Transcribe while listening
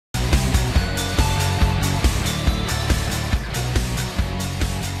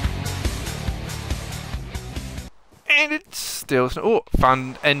And it's still... Oh,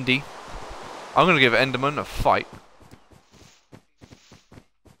 found Endy. I'm going to give Enderman a fight.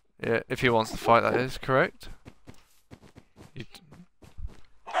 Yeah, if he wants to fight, that is correct.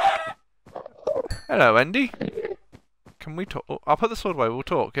 Hello, Endy. Can we talk? Oh, I'll put the sword away, we'll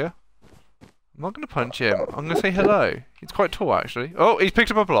talk, yeah? I'm not going to punch him. I'm going to say hello. He's quite tall, actually. Oh, he's picked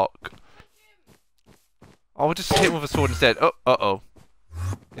up a block. I'll just hit him with a sword instead. Oh, uh-oh.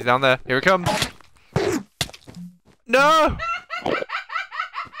 He's down there. Here he comes. No!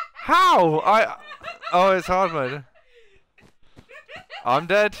 How? Oh, it's hard mode. I'm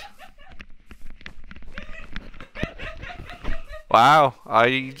dead. Wow,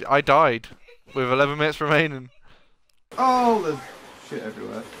 I died with 11 minutes remaining. Oh, there's shit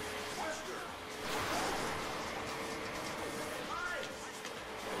everywhere.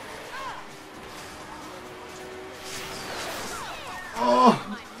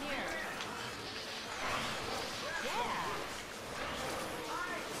 Oh!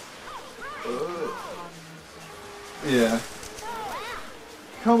 Yeah.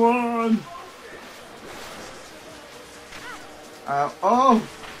 Come on! Ow. Oh!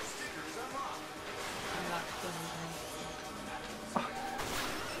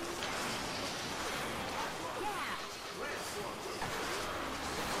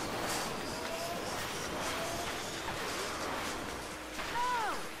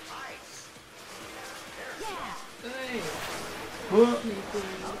 What?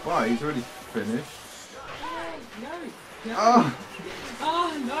 Why? He's already finished. No. Oh!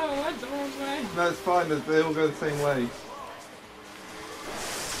 Oh no, I went the wrong way. No, it's fine. They all go the same way.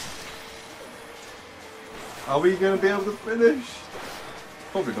 Are we going to be able to finish?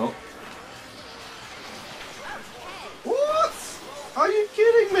 Probably not. What? Are you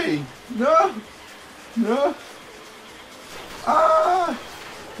kidding me? No! No! Ah!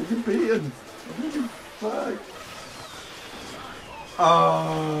 You've been beaten. Fuck.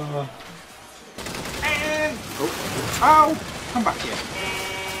 Ah! And... Oh! Ow! Come back here.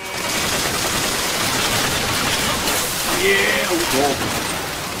 Yeah!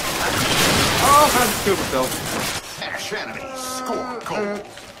 Oh, I just killed myself. Smash enemy. Score goal.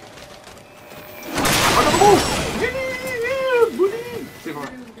 I got the ball! Yeah, buddy! See if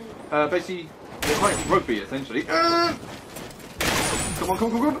I... basically, it's like rugby, essentially. Come on, come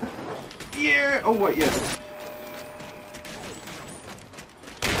on, come on! Yeah! Oh, wait, yeah.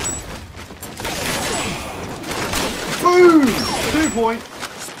 Boom! 2 points.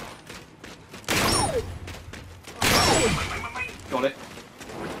 Got it.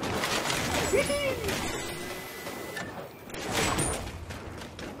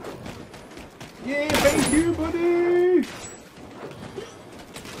 Yeah, thank you, buddy.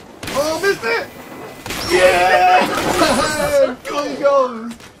 Oh, missed it. Yeah! Go, he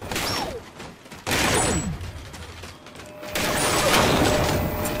goes.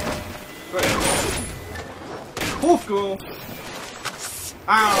 Fourth goal.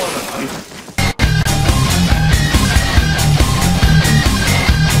 Ow!